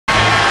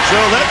So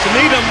let's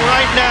meet them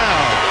right now.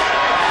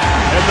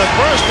 And the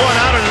first one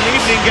out in an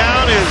evening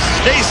gown is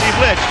Stacey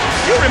Blitsch.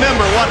 You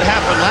remember what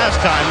happened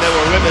last time there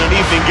were women in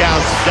evening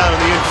gowns down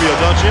in the infield,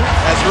 don't you?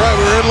 That's right.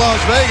 We were in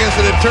Las Vegas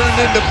and it turned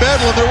into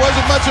bedlam. There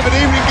wasn't much of an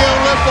evening gown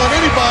left on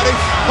anybody.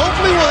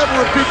 Hopefully we'll have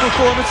a repeat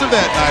performance of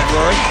that night,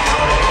 Rory.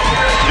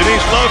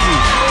 Denise Loden,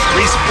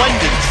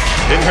 resplendent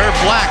in her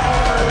black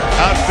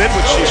outfit,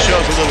 which she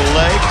shows a little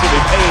leg to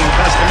the paying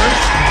customers.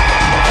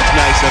 That's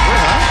nice of her,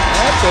 huh?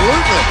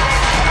 Absolutely.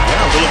 Yeah,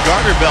 a little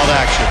garter belt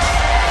action.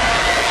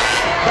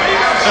 A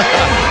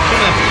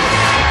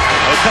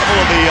couple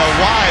of the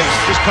wives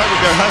just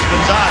covered their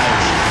husbands'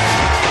 eyes.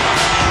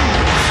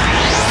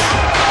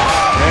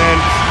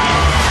 And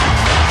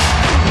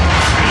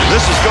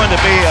this is going to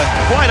be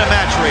quite a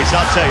match race,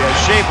 I'll tell you.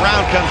 Shay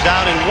Brown comes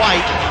down in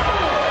white.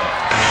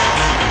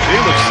 She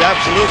looks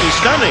absolutely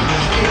stunning.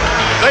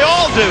 They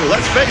all do,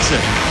 let's face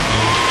it.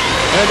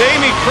 And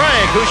Amy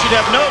Craig, who should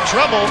have no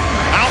trouble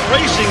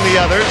outracing the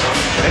others,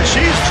 and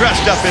she's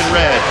dressed up in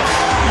red.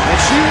 And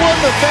she won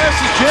the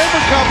fastest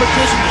jammer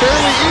competition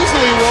fairly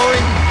easily,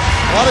 Rory.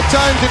 A lot of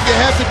times if you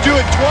have to do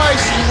it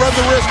twice, you run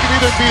the risk of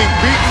either being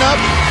beaten up.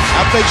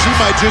 I think she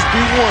might just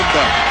be warmed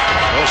up.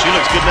 Well, she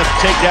looks good enough to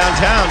take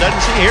downtown,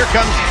 doesn't she? Here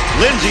comes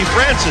Lindsey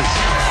Francis.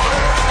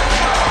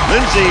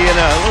 Lindsey in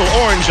a little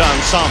orange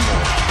ensemble.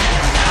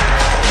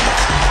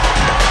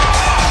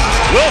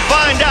 We'll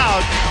find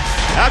out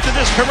after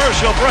this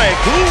commercial break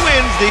who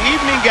wins the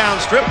evening gown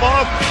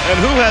strip-off and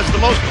who has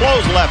the most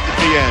clothes left at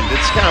the end.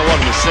 It's kind of one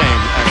and the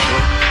same, actually.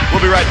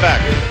 We'll be right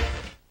back.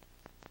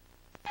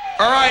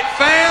 All right,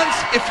 fans,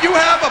 if you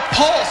have a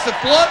pulse, if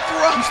blood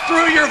runs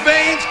through your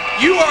veins,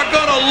 you are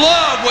going to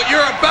love what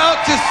you're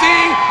about to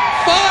see.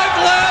 5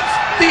 laps,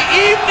 the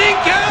evening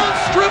gown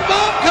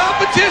strip-off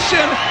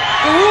competition.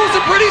 The rules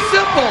are pretty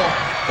simple.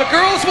 The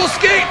girls will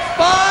skate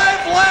 5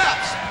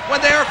 laps. When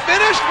they are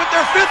finished with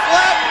their 5th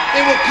lap, they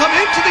will come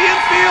into the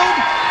infield.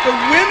 The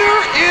winner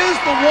is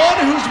the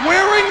one who's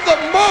wearing the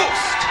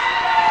most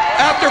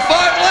after 5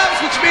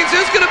 laps, which means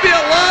there's going to be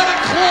a lot of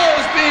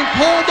clothes being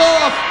pulled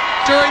off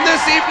during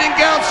this evening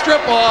gown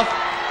strip-off.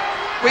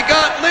 We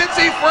got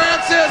Lindsey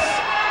Francis,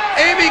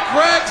 Amy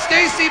Craig,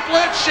 Stacey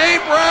Blitsch,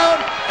 Shay Brown,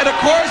 and of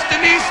course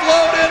Denise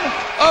Loden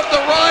of the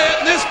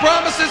Riot. And this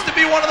promises to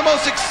be one of the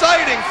most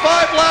exciting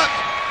 5 laps.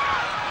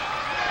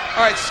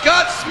 All right,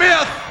 Scott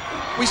Smith.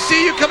 We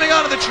see you coming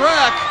onto the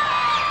track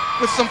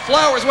with some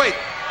flowers. Wait,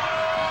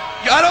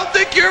 I don't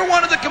think you're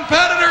one of the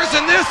competitors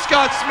in this,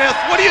 Scott Smith.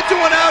 What are you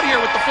doing out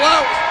here with the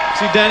flowers?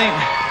 See, Danny,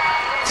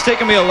 it's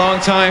taken me a long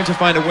time to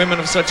find a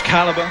woman of such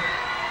caliber,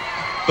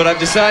 but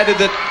I've decided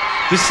that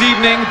this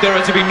evening there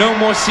are to be no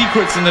more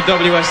secrets in the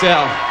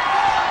WSL.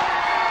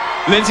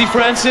 Lindsey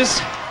Francis,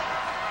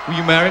 will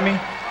you marry me?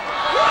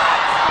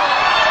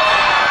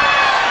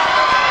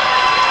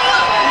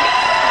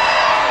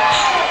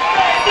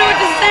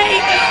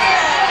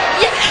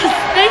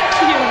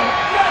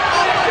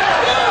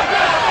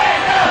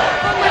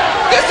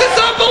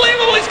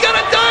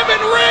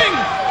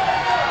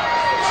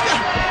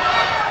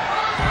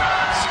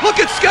 Look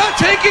at Scott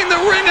taking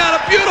the ring out,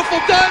 a beautiful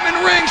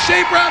diamond ring.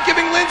 Shay Brown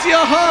giving Lindsey a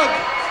hug.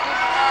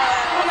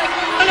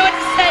 I don't know what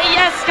to say.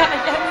 Yes, Scott.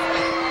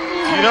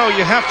 You know,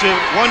 you have to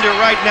wonder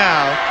right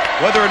now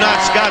whether or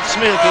not Scott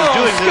Smith is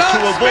doing this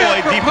to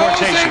avoid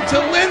deportation.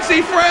 To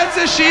Lindsey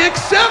Francis, she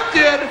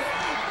accepted.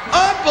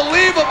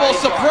 Unbelievable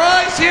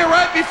surprise here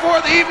right before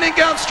the evening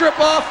gown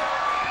strip-off.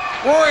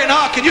 Rory and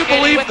Hawk, can you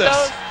believe this?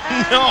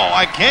 No,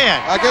 I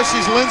can't. I guess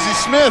she's Lindsey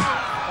Smith.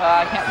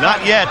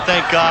 Not yet,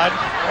 thank God.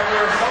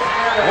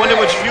 I wonder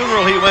which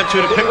funeral he went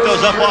to pick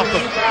those up off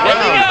the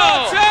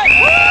ground.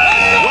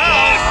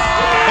 Well,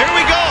 here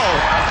we go.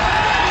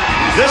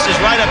 This is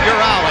right up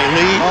your alley,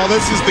 Lee. Oh,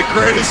 this is the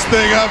greatest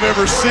thing I've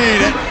ever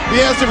seen.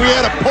 He asked if we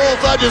had a pulse.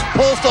 I just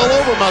pulsed all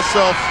over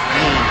myself.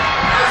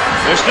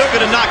 They're still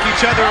going to knock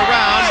each other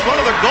around. One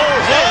of their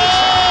goals is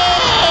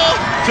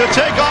to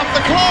take off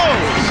the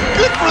clothes.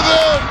 Good for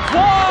them.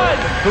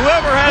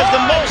 Whoever has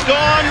the most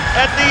on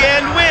at the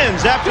end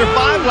wins. After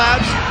 5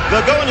 laps,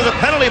 they'll go into the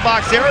penalty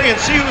box area and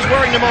see who's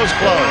wearing the most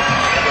clothes.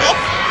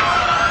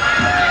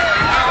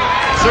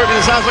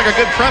 Certainly sounds like a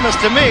good premise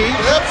to me.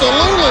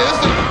 Absolutely.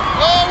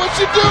 Oh, what's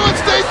she doing?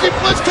 Stacey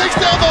Blitsch takes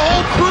down the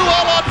whole crew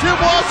a la Tim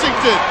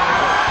Washington.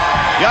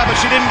 Yeah, but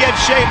she didn't get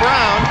Shay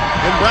Brown,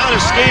 and Brown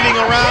is skating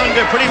around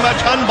pretty much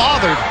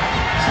unbothered.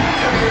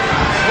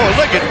 Oh,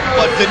 look at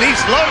what Denise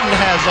Loden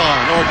has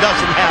on, or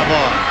doesn't have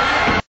on.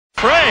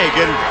 Craig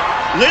and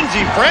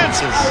Lindsey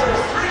Francis.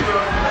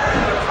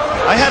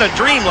 I had a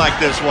dream like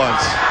this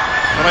once.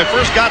 When I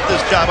first got this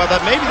job, I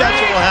thought maybe that's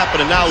what will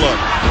happen, and now look.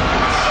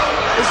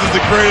 This is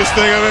the greatest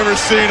thing I've ever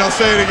seen. I'll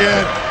say it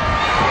again.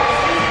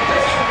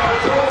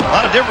 A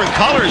lot of different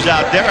colors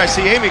out there. I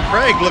see Amy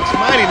Craig looks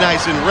mighty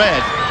nice in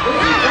red.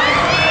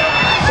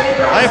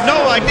 I have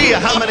no idea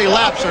how many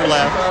laps are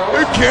left.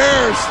 Who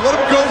cares? Let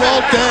them go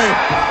all day.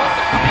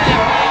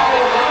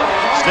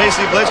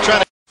 Stacey Blitsch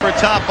trying to keep her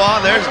top on.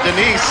 There's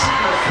Denise.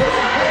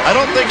 I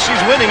don't think she's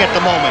winning at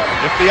the moment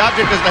if the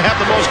object is to have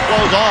the most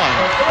clothes on.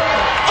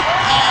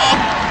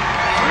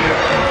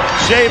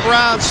 Shay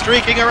Brown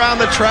streaking around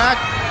the track.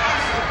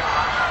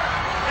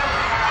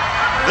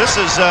 This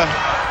is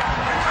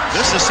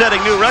setting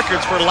new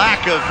records for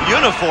lack of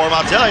uniform,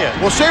 I'll tell you.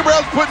 Well, Shay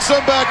Brown's putting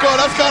some back on.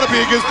 That's got to be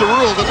against the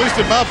rules, at least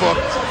in my book.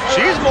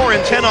 She's more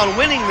intent on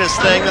winning this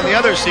thing than the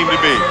others seem to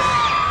be.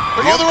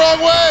 They're going the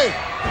wrong way.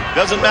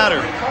 Doesn't matter.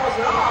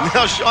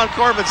 Now Sean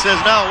Corbin says,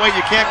 no, wait,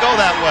 you can't go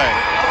that way.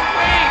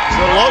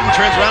 So Loden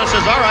turns around and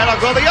says, all right, I'll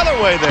go the other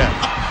way then.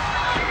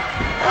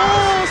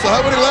 Oh, so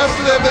how many laps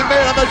do they have they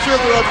made? I'm not sure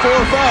if they're on 4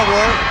 or 5,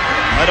 Rory.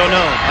 I don't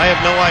know. I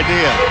have no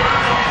idea.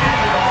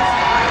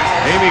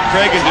 Amy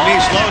Craig and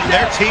Denise Loden,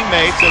 they're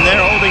teammates, and they're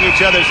holding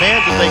each other's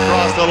hands as they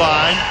cross the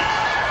line.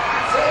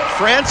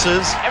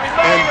 Francis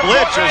and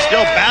Blitsch are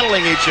still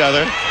battling each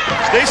other.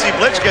 Stacey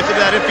Blitsch gets into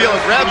that infield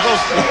and grabs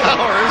those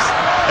flowers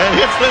and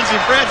hits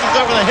Lindsey Francis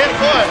over the head.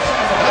 Boy,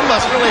 that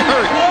must really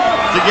hurt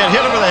to get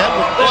hit over the head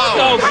with flowers.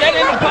 Let's go, get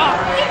in the box.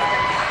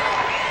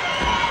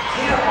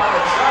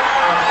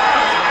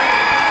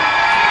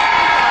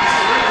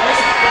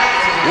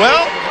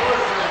 Well,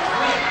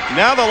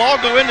 now they'll all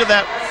go into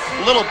that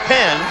little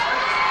pen,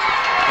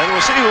 and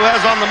we'll see who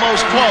has on the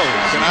most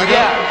clothes. Can I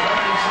go?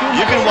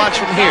 You can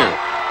watch from here.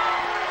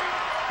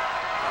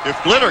 If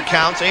glitter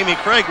counts, Amy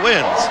Craig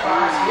wins.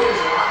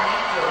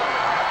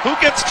 Who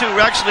gets to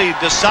actually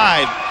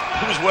decide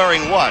who's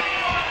wearing what?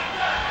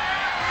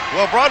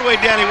 Well, Broadway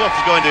Danny Wolf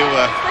is going to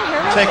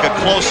take a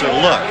closer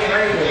look.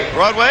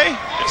 Broadway,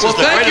 this is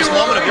the greatest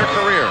moment of your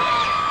career.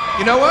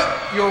 You know what?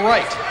 You're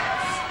right.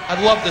 I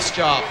love this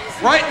job.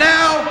 Right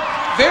now,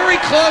 very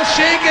close.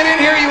 Shay, get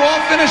in here. You all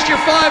finished your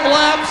 5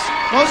 laps.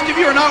 Most of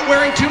you are not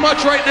wearing too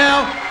much right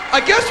now. I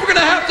guess we're going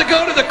to have to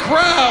go to the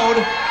crowd,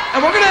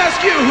 and we're going to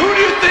ask you, who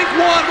do you think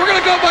won? We're going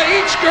to go by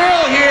each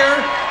girl here.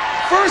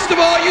 First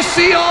of all, you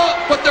see all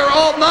what they're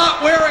all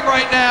not wearing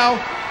right now.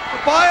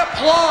 But by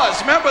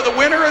applause, remember, the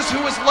winner is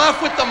who was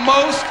left with the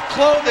most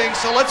clothing.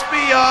 So let's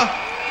be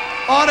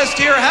honest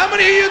here. How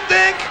many of you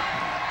think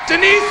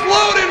Denise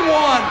Loden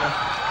won?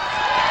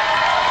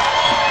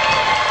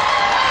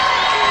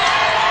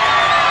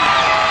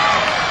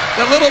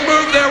 That little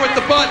move there with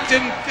the butt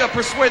didn't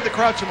persuade the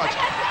crowd too much.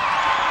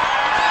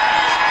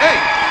 Hey,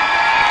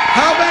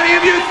 how many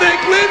of you think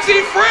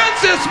Lindsey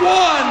Francis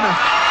won?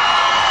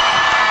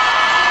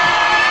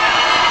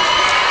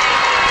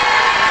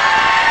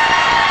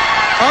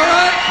 All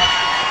right,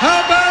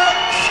 how about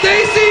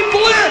Stacey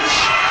Blitsch?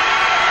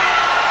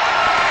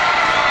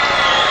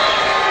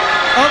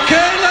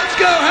 Okay, let's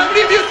go. How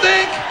many of you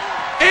think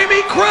Amy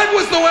Craig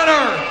was the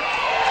winner?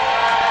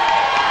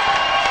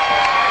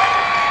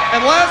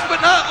 And last but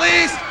not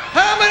least,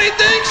 how many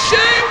think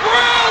Shay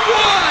Brown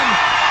won?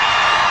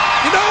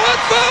 You know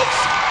what, folks?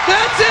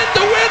 That's it,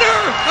 the winner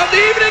of the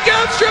evening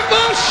gown strip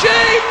off,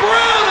 Shay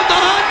Brown of the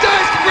Hot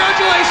Dice.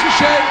 Congratulations,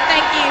 Shay.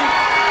 Thank you.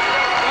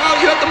 Well,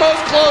 you have the most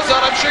clothes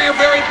on. I'm sure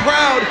you're very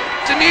proud.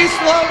 Denise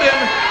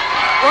Loden,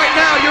 right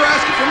now you're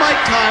asking for mic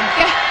time.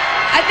 Yeah,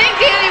 I think,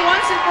 Danny,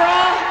 once and for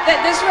all,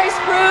 that this race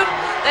proved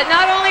that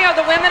not only are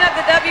the women of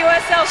the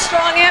WSL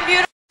strong and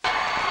beautiful,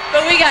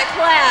 but we got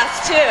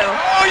class, too.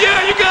 Oh,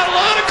 yeah, you got a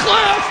lot of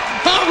class.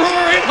 Huh,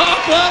 Rory? A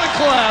lot of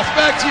class.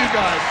 Back to you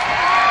guys.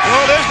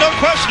 Well, there's no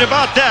question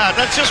about that.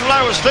 That's just what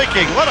I was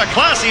thinking. What a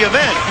classy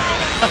event.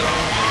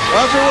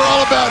 That's what we're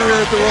all about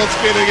here at the World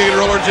Skating and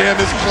Roller Jam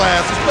is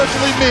class,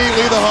 especially me,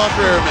 Lee the Hawk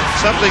Reherman.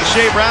 Something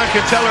Shay Brown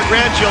can tell her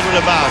grandchildren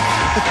about.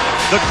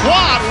 The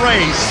quad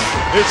race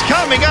is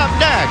coming up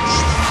next.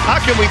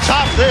 How can we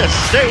top this?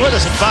 Stay with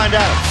us and find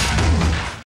out.